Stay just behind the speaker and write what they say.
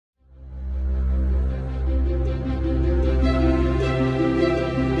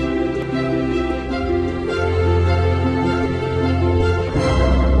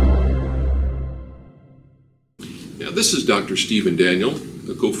This is Dr. Stephen Daniel,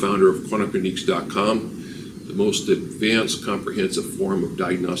 the co-founder of QuantumCliniques.com, the most advanced comprehensive form of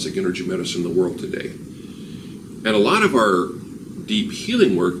diagnostic energy medicine in the world today. And a lot of our deep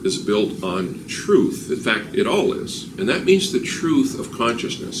healing work is built on truth. In fact, it all is. And that means the truth of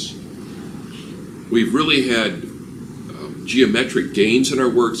consciousness. We've really had geometric gains in our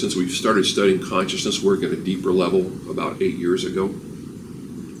work since we've started studying consciousness work at a deeper level about 8 years ago.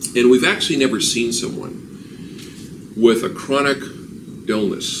 And we've actually never seen someone with a chronic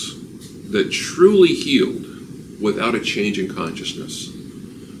illness that truly healed without a change in consciousness.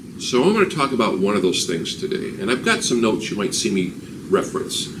 So I'm going to talk about one of those things today. And I've got some notes you might see me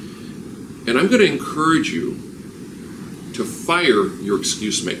reference. And I'm going to encourage you to fire your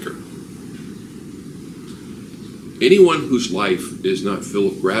excuse maker. Anyone whose life is not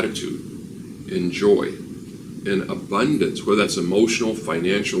filled with gratitude and joy and abundance, whether that's emotional,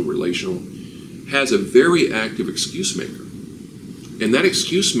 financial, relational, has a very active excuse maker. And that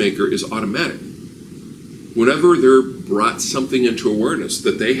excuse maker is automatic. Whenever they're brought something into awareness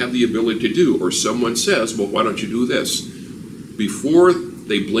that they have the ability to do, or someone says, well, why don't you do this? Before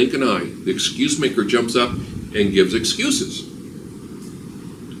they blink an eye, the excuse maker jumps up and gives excuses.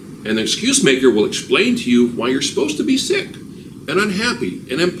 And the excuse maker will explain to you why you're supposed to be sick and unhappy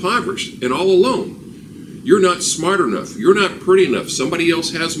and impoverished and all alone. You're not smart enough. You're not pretty enough. Somebody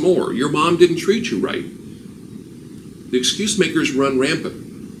else has more. Your mom didn't treat you right. The excuse makers run rampant.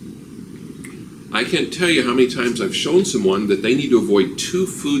 I can't tell you how many times I've shown someone that they need to avoid 2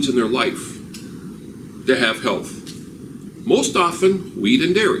 foods in their life to have health. Most often, wheat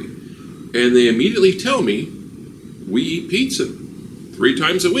and dairy. And they immediately tell me, we eat pizza 3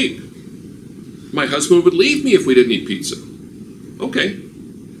 times a week. My husband would leave me if we didn't eat pizza. Okay.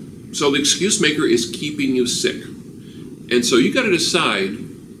 So the excuse maker is keeping you sick. And so you got to decide,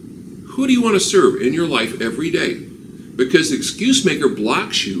 who do you want to serve in your life every day? Because the excuse maker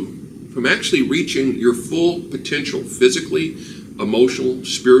blocks you from actually reaching your full potential, physically, emotional,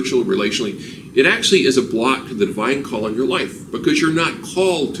 spiritual, relationally. It actually is a block to the divine call on your life, because you're not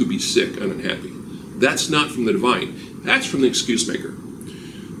called to be sick and unhappy. That's not from the divine. That's from the excuse maker.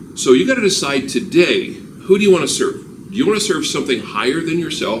 So you got to decide today, who do you want to serve? Do you want to serve something higher than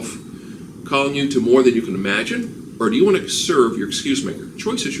yourself, calling you to more than you can imagine? Or do you want to serve your excuse maker?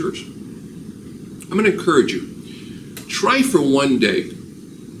 Choice is yours. I'm going to encourage you. Try for one day,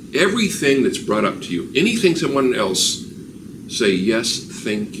 everything that's brought up to you, anything someone else, say, yes,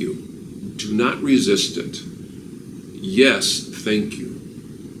 thank you. Do not resist it. Yes, thank you.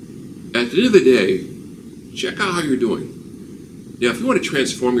 At the end of the day, check out how you're doing. Now, if you want to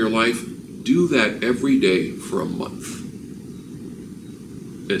transform your life, do that every day for a month.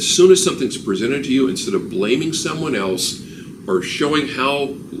 As soon as something's presented to you, instead of blaming someone else or showing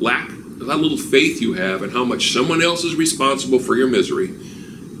how little faith you have and how much someone else is responsible for your misery,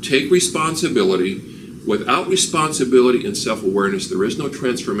 take responsibility. Without responsibility and self-awareness, there is no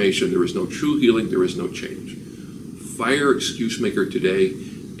transformation, there is no true healing, there is no change. Fire excuse maker today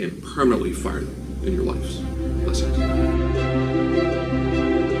and permanently fire them in your lives. Blessings.